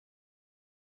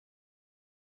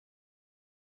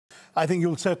I think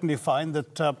you'll certainly find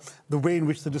that the way in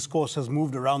which the discourse has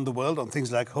moved around the world on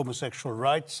things like homosexual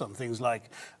rights, on things like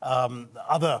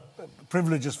other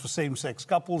privileges for same-sex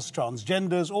couples,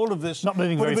 transgenders, all of this... Not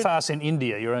moving very fast in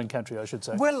India, your own country, I should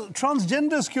say. Well,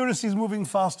 transgenders, curiously, is moving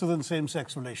faster than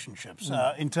same-sex relationships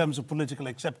in terms of political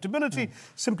acceptability,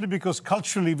 simply because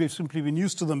culturally we've simply been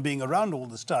used to them being around all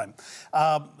this time.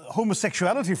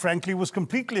 Homosexuality, frankly, was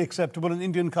completely acceptable in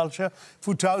Indian culture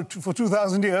for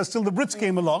 2,000 years, till the Brits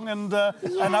came along and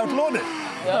outlawed it.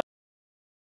 Yeah.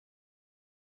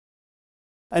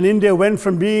 And India went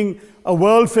from being a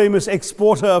world-famous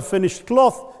exporter of finished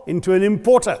cloth into an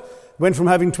importer, went from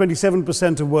having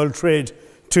 27% of world trade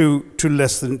to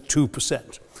less than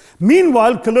 2%.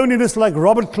 Meanwhile, colonialists like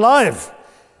Robert Clive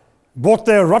bought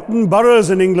their rotten boroughs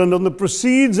in England on the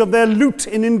proceeds of their loot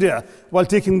in India, while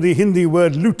taking the Hindi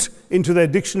word loot into their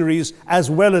dictionaries as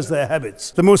well as their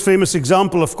habits. The most famous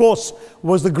example, of course,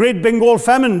 was the Great Bengal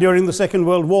Famine during the Second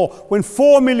World War, when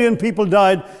 4 million people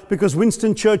died because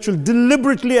Winston Churchill,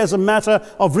 deliberately as a matter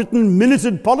of written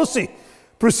minuted policy,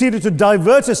 proceeded to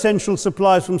divert essential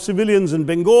supplies from civilians in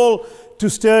Bengal to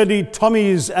sturdy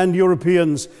Tommies and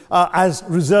Europeans as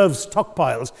reserve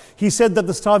stockpiles. He said that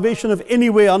the starvation of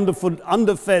anyway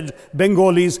underfed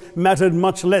Bengalis mattered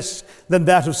much less than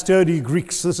that of sturdy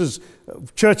Greeks. This is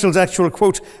Churchill's actual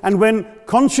quote. And when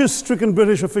conscience-stricken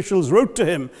British officials wrote to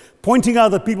him, pointing out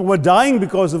that people were dying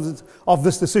because of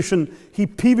this decision, he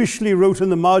peevishly wrote in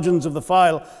the margins of the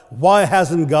file, "Why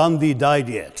hasn't Gandhi died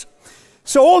yet?"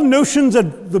 So all notions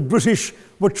that the British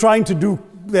were trying to do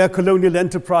their colonial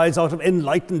enterprise out of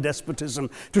enlightened despotism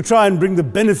to try and bring the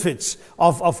benefits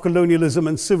of colonialism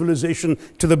and civilization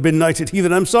to the benighted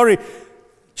heathen. I'm sorry,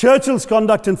 Churchill's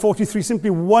conduct in 43 simply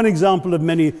one example of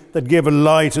many that gave a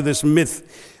lie to this myth.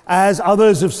 As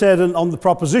others have said on the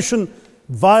proposition,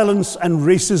 violence and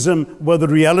racism were the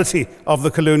reality of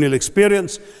the colonial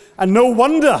experience. And no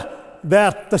wonder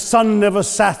that the sun never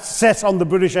set on the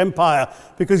British Empire,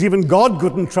 because even God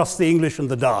couldn't trust the English in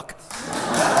the dark.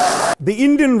 The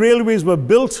Indian railways were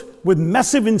built with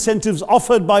massive incentives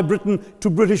offered by Britain to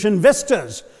British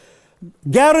investors,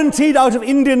 guaranteed out of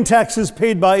Indian taxes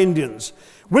paid by Indians,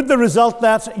 with the result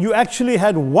that you actually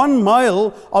had 1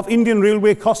 mile of Indian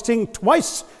railway costing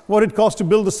twice what it cost to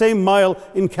build the same mile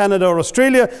in Canada or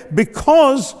Australia,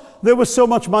 because there was so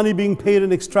much money being paid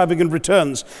in extravagant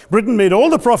returns. Britain made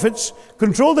all the profits,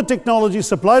 controlled the technology,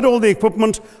 supplied all the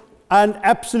equipment, and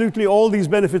absolutely all these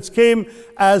benefits came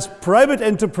as private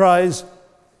enterprise,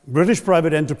 British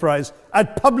private enterprise,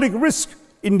 at public risk,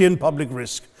 Indian public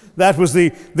risk. That was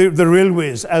the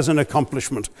railways as an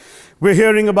accomplishment. We're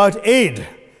hearing about aid.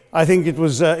 I think it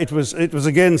was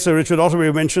again Sir Richard Ottaway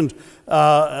who mentioned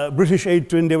British aid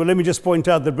to India. Well, let me just point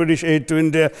out that British aid to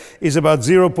India is about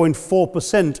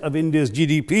 0.4% of India's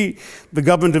GDP. The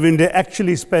government of India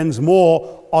actually spends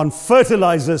more on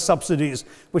fertilizer subsidies,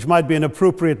 which might be an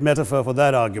appropriate metaphor for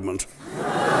that argument.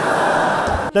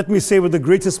 Let me say with the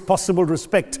greatest possible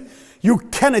respect,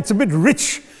 it's a bit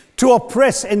rich to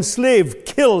oppress, enslave,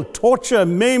 kill, torture,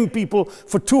 maim people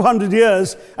for 200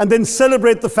 years and then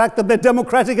celebrate the fact that they're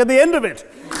democratic at the end of it.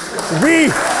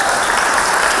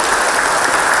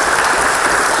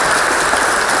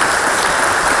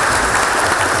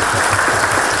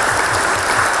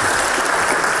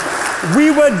 We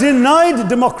were denied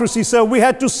democracy, sir. We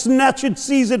had to snatch it,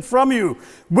 seize it from you.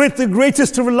 With the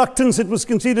greatest reluctance, it was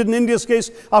conceded in India's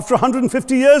case after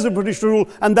 150 years of British rule,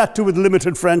 and that too with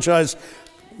limited franchise.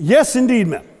 Yes, indeed,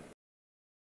 ma'am.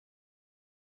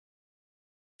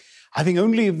 I think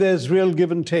only if there's real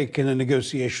give and take in a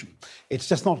negotiation. It's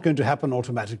just not going to happen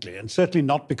automatically, and certainly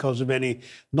not because of any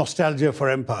nostalgia for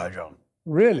empire, John.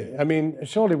 Really? I mean,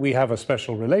 surely we have a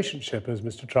special relationship, as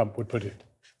Mr. Trump would put it.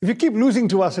 If you keep losing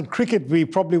to us at cricket, we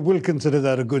probably will consider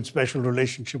that a good special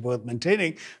relationship worth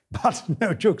maintaining. But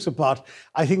no, jokes apart,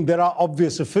 I think there are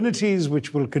obvious affinities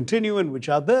which will continue and which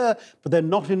are there, but they're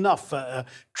not enough.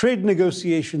 Trade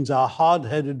negotiations are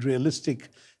hard-headed, realistic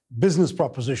business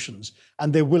propositions,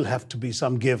 and there will have to be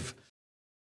some give.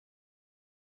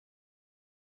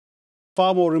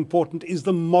 Far more important is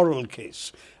the moral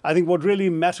case. I think what really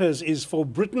matters is for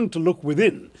Britain to look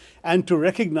within and to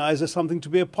recognize there's something to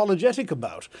be apologetic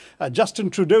about. Justin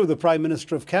Trudeau, the Prime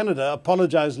Minister of Canada,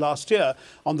 apologized last year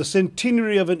on the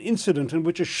centenary of an incident in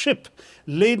which a ship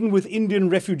laden with Indian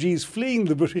refugees fleeing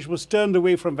the British was turned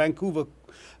away from Vancouver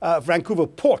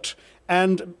port,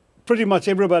 and pretty much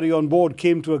everybody on board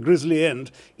came to a grisly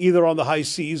end, either on the high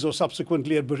seas or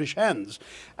subsequently at British hands.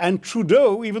 And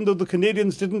Trudeau, even though the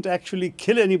Canadians didn't actually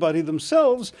kill anybody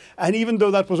themselves, and even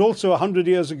though that was also 100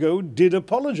 years ago, did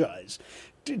apologize.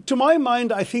 To my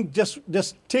mind, I think just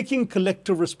taking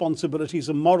collective responsibility is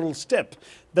a moral step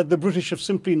that the British have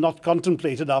simply not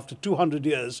contemplated after 200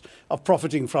 years of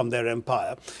profiting from their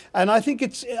empire. And I think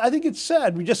it's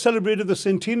sad. We just celebrated the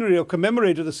centenary, or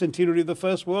commemorated the centenary of the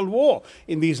First World War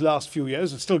in these last few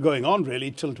years. It's still going on,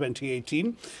 really, till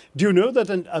 2018. Do you know that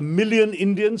a million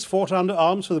Indians fought under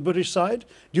arms for the British side?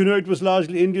 Do you know it was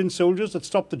largely Indian soldiers that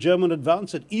stopped the German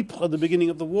advance at Ypres at the beginning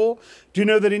of the war? Do you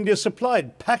know that India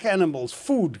supplied pack animals,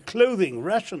 food, clothing,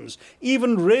 rations,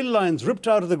 even rail lines ripped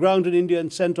out of the ground in India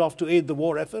and sent off to aid the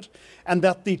war effort? And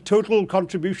that the total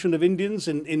contribution of Indians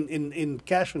in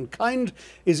cash and kind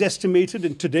is estimated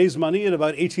in today's money at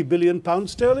about 80 billion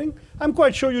pounds sterling? I'm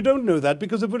quite sure you don't know that,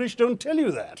 because the British don't tell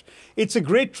you that. It's a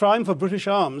great triumph for British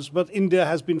arms, but India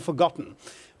has been forgotten.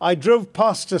 I drove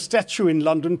past a statue in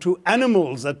London to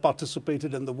animals that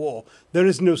participated in the war. There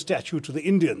is no statue to the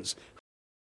Indians.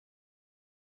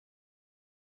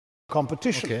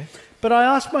 Competition. Okay. But I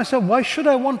asked myself, why should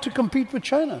I want to compete with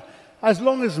China? As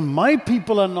long as my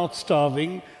people are not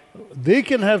starving, they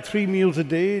can have 3 meals a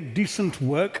day, decent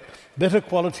work, better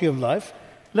quality of life,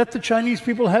 let the Chinese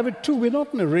people have it too. We're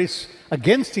not in a race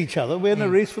against each other, we're in a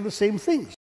race for the same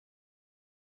things.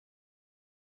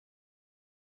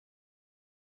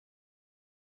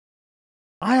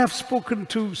 I have spoken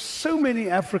to so many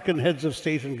African heads of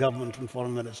state and government and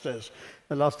foreign ministers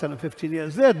in the last 10 or 15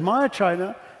 years. They admire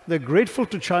China, they're grateful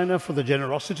to China for the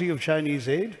generosity of Chinese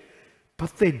aid,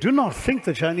 but they do not think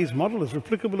the Chinese model is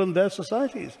replicable in their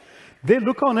societies. They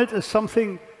look on it as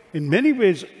something in many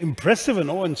ways impressive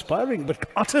and awe-inspiring, but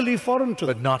utterly foreign to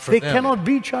them. But not for them. them. They cannot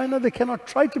be China, they cannot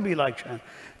try to be like China.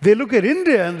 They look at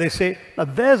India and they say, now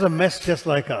there's a mess just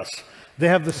like us. They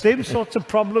have the same sorts of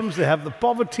problems, they have the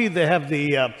poverty, they have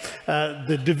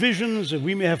the divisions,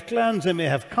 we may have clans, they may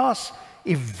have castes.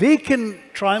 If they can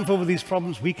triumph over these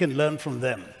problems, we can learn from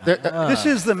them. This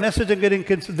is the message I'm getting.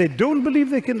 They don't believe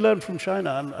they can learn from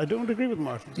China, and I don't agree with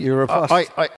Martin. You're a